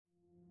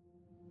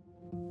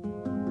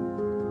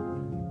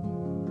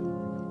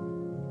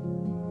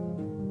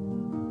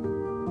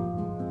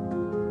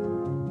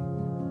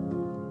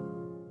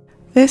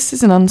This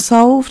is an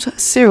unsolved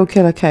serial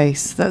killer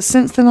case that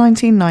since the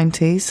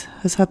 1990s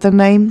has had the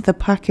name the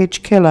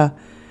Package Killer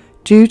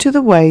due to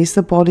the ways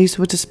the bodies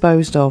were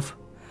disposed of.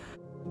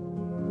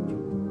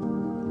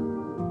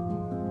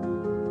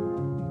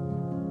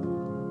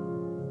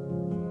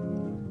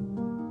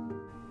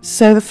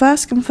 So the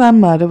first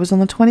confirmed murder was on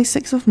the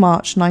 26th of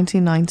March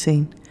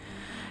 1919.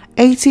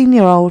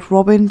 18-year-old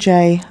Robin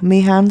J.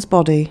 Meehan's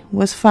body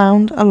was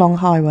found along a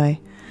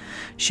highway.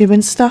 She had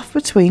been stuffed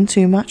between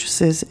two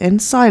mattresses in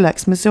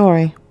Silex,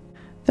 Missouri.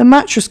 The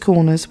mattress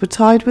corners were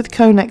tied with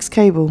Conex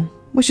cable,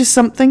 which is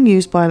something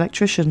used by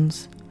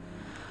electricians.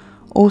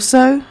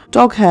 Also,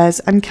 dog hairs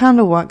and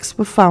candle wax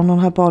were found on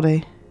her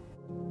body.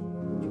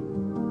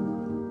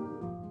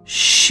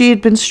 She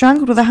had been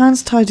strangled with her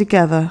hands tied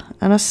together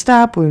and a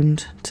stab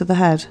wound to the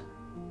head.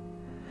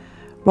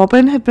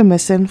 Robin had been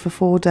missing for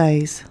 4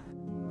 days.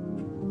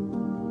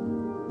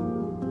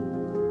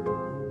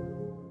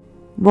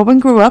 Robin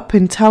grew up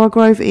in Tower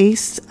Grove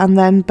East and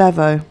then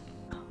Bevo.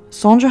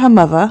 Sandra, her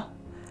mother,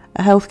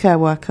 a healthcare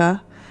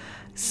worker,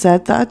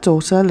 said that her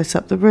daughter lit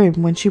up the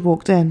room when she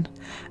walked in,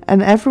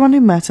 and everyone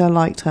who met her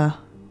liked her.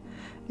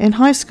 In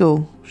high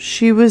school,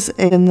 she was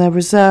in the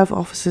Reserve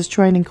Officers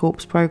Training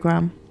Corps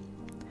program,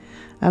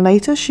 and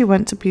later she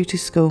went to beauty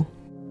school.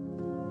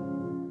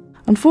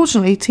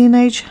 Unfortunately,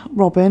 teenage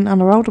Robin and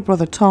her older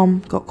brother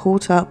Tom got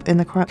caught up in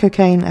the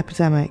cocaine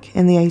epidemic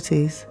in the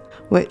 80s,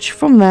 which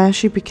from there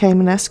she became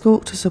an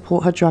escort to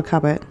support her drug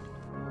habit.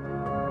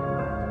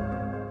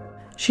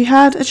 She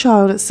had a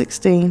child at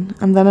 16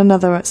 and then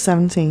another at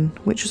 17,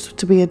 which was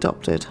to be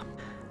adopted.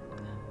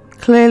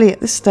 Clearly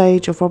at this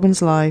stage of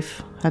Robin's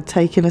life had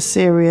taken a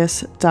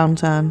serious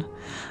downturn.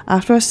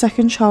 After her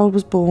second child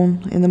was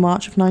born in the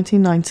March of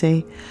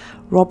 1990,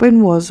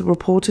 Robin was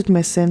reported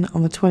missing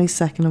on the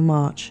 22nd of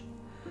March.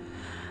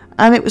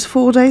 And it was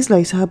 4 days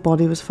later her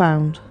body was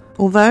found.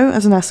 Although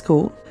as an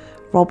escort,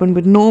 Robin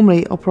would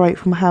normally operate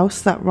from a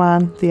house that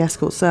ran the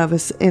escort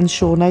service in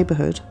Shore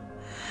neighbourhood,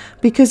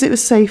 because it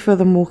was safer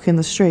than walking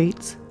the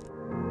streets.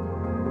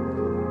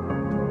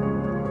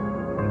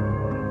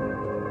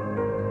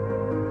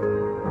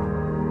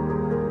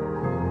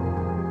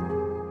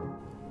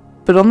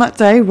 But on that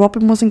day,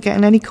 Robin wasn't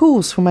getting any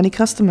calls from any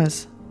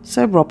customers,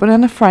 so Robin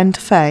and a friend,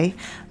 Faye,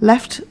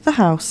 left the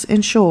house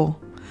in Shore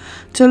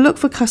to look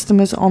for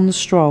customers on the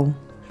stroll.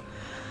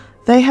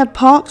 They had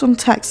parked on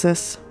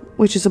Texas,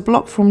 which is a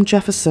block from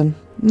Jefferson,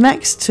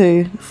 next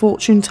to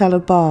Fortune Teller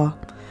Bar.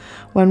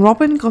 When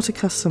Robin got a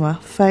customer,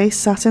 Faye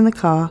sat in the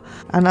car,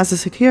 and as a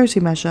security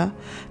measure,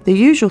 the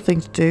usual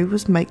thing to do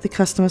was make the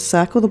customer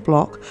circle the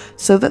block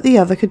so that the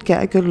other could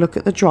get a good look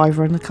at the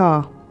driver in the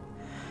car,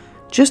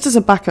 just as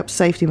a backup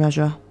safety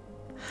measure.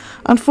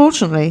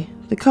 Unfortunately,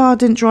 the car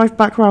didn't drive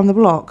back round the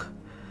block,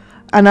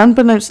 and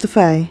unbeknownst to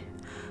Faye,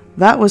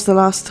 that was the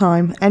last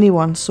time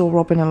anyone saw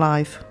Robin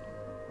alive.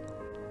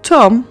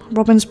 Tom,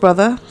 Robin's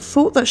brother,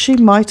 thought that she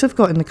might have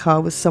got in the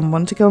car with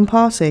someone to go and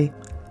party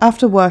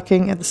after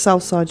working at the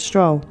Southside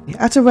Stroll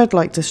at a red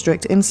light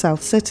district in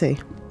South City.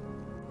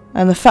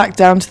 And the fact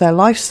down to their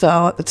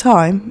lifestyle at the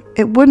time,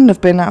 it wouldn't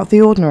have been out of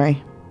the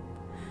ordinary.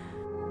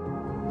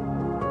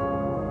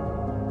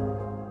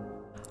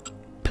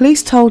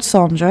 Police told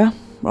Sandra,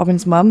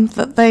 Robin's mum,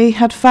 that they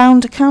had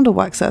found candle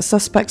wax at a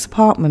suspect's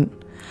apartment,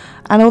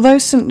 and although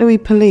St. Louis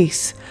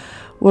police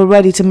were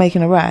ready to make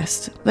an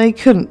arrest, they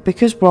couldn't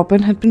because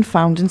Robin had been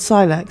found in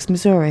Silex,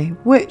 Missouri,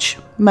 which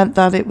meant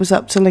that it was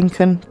up to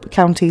Lincoln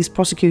County's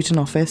prosecuting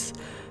office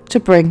to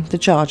bring the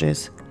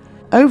charges.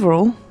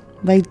 Overall,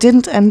 they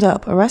didn't end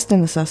up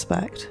arresting the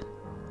suspect.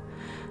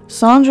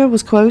 Sandra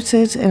was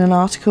quoted in an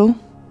article,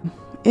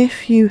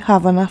 "If you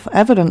have enough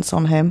evidence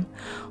on him,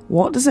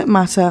 what does it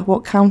matter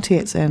what county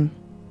it's in?"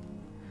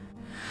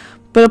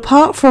 But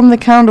apart from the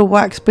candle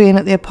wax being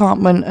at the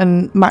apartment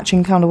and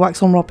matching candle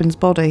wax on Robin's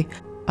body,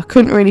 I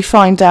couldn't really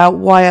find out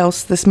why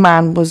else this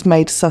man was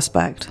made a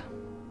suspect.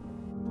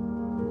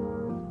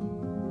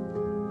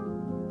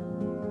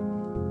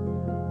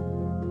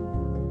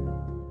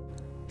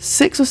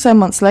 Six or so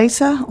months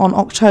later, on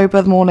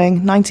October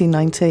morning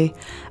 1990,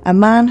 a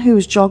man who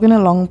was jogging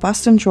along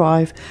Baston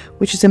Drive,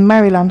 which is in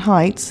Maryland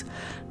Heights,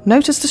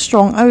 noticed a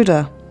strong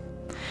odour.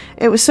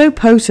 It was so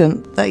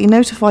potent that he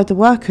notified the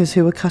workers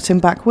who were cutting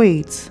back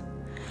weeds.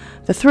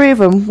 The three of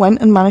them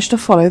went and managed to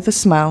follow the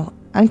smell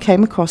and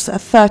came across a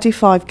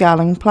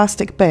 35-gallon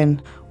plastic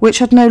bin, which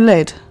had no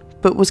lid,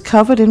 but was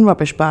covered in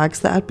rubbish bags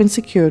that had been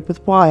secured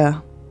with wire.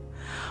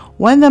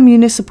 When the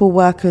municipal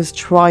workers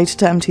tried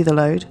to empty the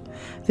load,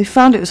 they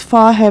found it was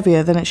far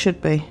heavier than it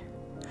should be.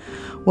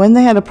 When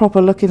they had a proper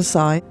look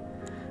inside,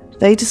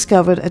 they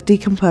discovered a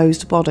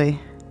decomposed body.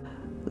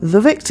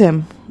 The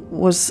victim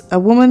was a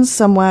woman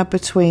somewhere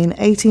between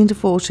 18 to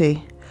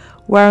 40,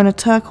 wearing a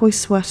turquoise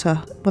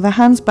sweater with her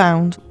hands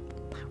bound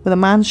with a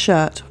man's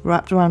shirt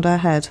wrapped around her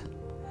head.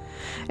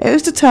 It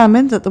was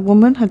determined that the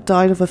woman had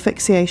died of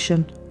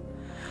asphyxiation.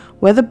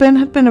 Where the bin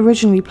had been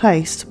originally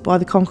placed by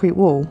the concrete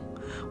wall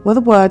were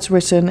the words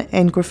written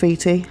in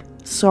graffiti,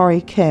 "Sorry,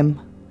 Kim."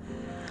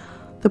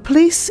 The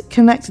police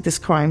connected this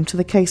crime to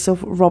the case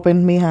of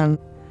Robin Meehan,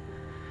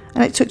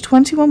 and it took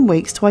 21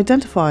 weeks to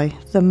identify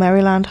the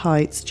Maryland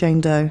Heights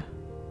Jane Doe.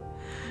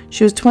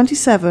 She was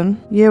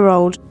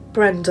 27-year-old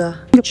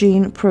Brenda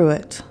Jean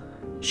Pruitt.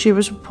 She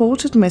was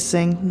reported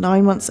missing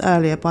 9 months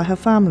earlier by her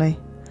family.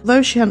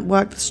 Though she hadn't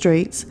worked the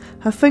streets,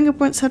 her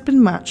fingerprints had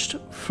been matched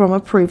from a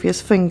previous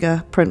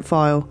fingerprint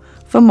file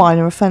for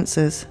minor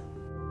offences.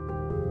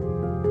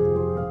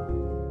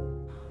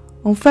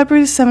 On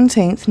February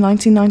 17,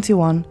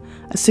 1991,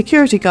 a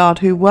security guard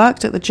who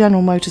worked at the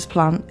General Motors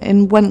plant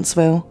in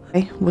Wentzville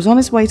was on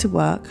his way to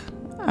work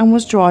and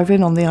was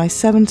driving on the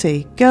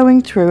I-70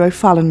 going through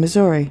O'Fallon,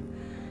 Missouri.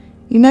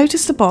 He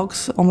noticed a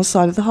box on the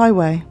side of the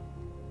highway,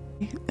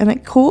 and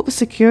it caught the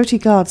security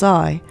guard's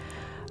eye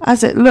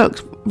as it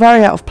looked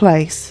very out of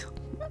place,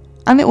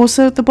 and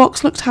the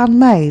box looked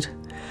handmade.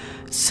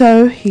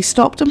 So he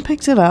stopped and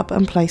picked it up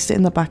and placed it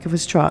in the back of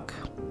his truck.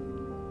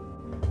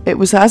 It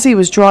was as he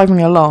was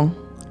driving along,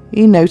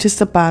 he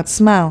noticed a bad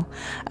smell,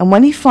 and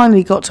when he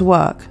finally got to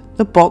work,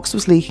 the box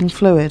was leaking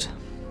fluid.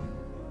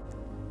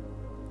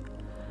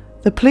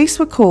 The police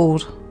were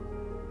called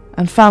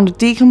and found a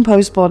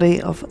decomposed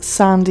body of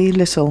Sandy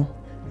Little.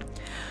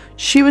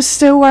 She was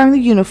still wearing the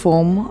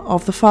uniform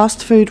of the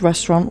fast food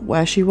restaurant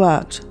where she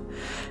worked.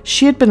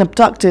 She had been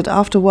abducted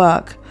after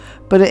work,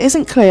 but it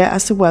isn't clear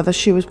as to whether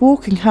she was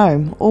walking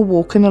home or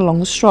walking along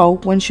the stroll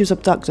when she was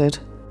abducted.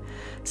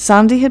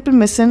 Sandy had been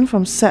missing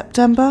from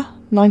September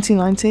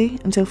 1990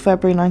 until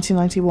February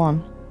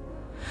 1991.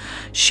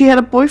 She had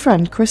a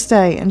boyfriend, Chris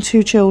Day, and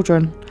 2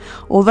 children,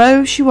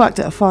 although she worked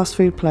at a fast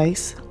food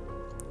place.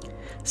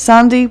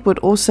 Sandy would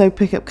also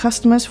pick up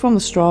customers from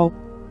the stroll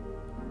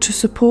to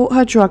support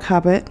her drug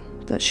habit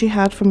that she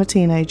had from a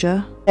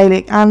teenager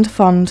and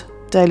fund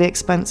daily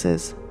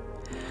expenses.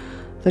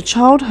 The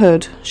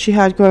childhood she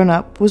had grown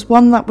up was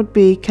one that would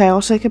be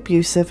chaotic,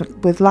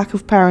 abusive, with lack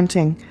of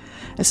parenting,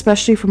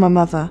 especially from her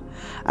mother,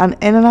 and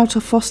in and out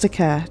of foster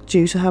care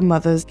due to her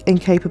mother's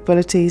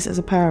incapabilities as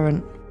a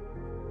parent.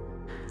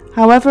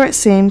 However, it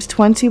seems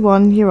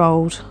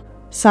 21-year-old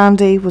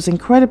Sandy was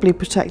incredibly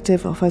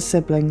protective of her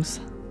siblings,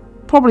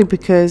 probably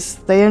because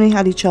they only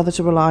had each other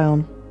to rely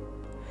on.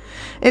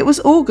 It was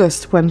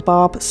August when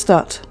Barb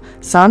Stutt,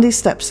 Sandy's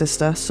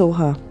stepsister, saw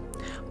her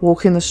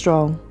walking the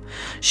stroll.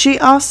 She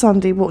asked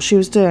Sandy what she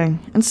was doing,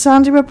 and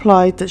Sandy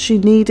replied that she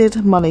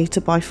needed money to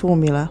buy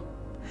formula.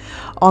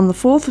 On the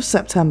 4th of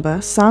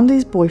September,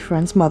 Sandy's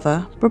boyfriend's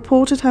mother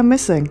reported her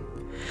missing,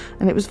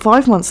 and it was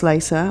 5 months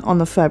later, on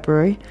the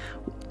February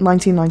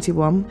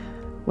 1991,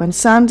 when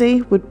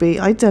Sandy would be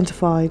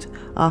identified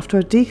after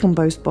a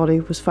decomposed body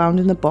was found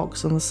in the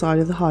box on the side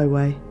of the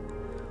highway.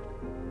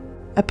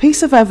 A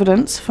piece of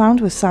evidence found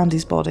with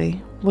Sandy's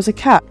body was a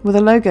cap with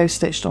a logo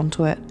stitched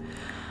onto it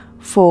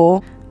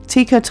for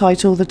Tika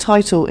Title, the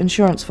title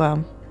insurance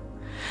firm.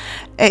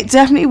 It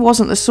definitely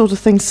wasn't the sort of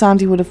thing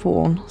Sandy would have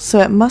worn, so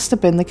it must have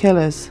been the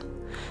killer's.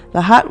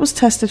 The hat was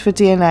tested for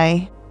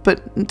DNA,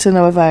 but to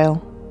no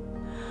avail.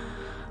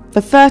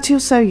 For 30 or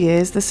so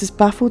years, this has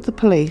baffled the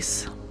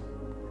police,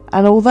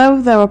 and although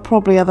there are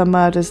probably other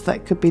murders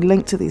that could be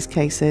linked to these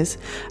cases,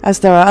 as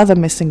there are other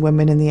missing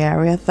women in the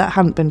area that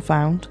hadn't been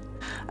found,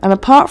 and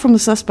apart from the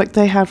suspect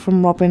they had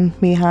from Robin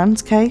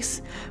Meehan's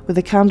case, with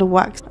the candle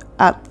wax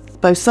at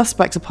both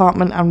suspect's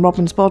apartment and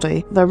Robin's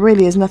body, there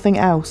really is nothing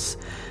else,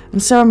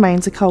 and so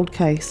remains a cold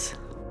case.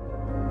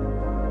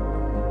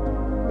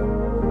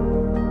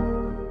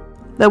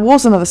 There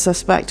was another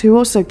suspect who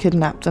also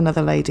kidnapped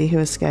another lady who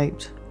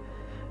escaped,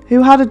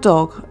 who had a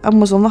dog and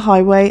was on the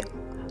highway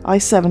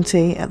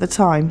I-70 at the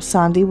time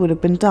Sandy would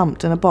have been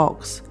dumped in a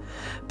box,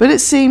 but it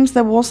seems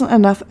there wasn't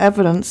enough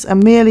evidence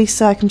and merely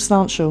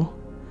circumstantial,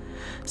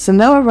 so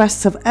no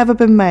arrests have ever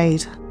been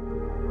made.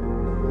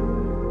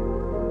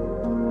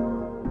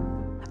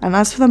 And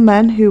as for the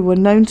men who were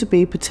known to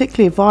be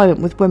particularly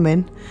violent with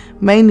women,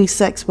 mainly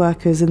sex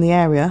workers in the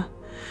area,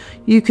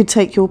 you could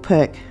take your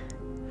pick.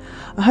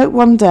 I hope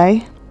one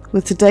day,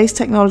 with today's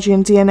technology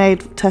and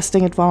DNA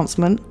testing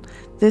advancement,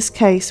 this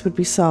case would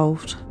be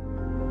solved.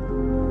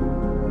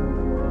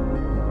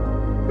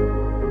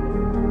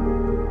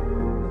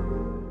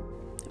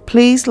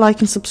 Please like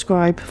and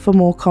subscribe for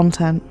more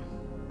content.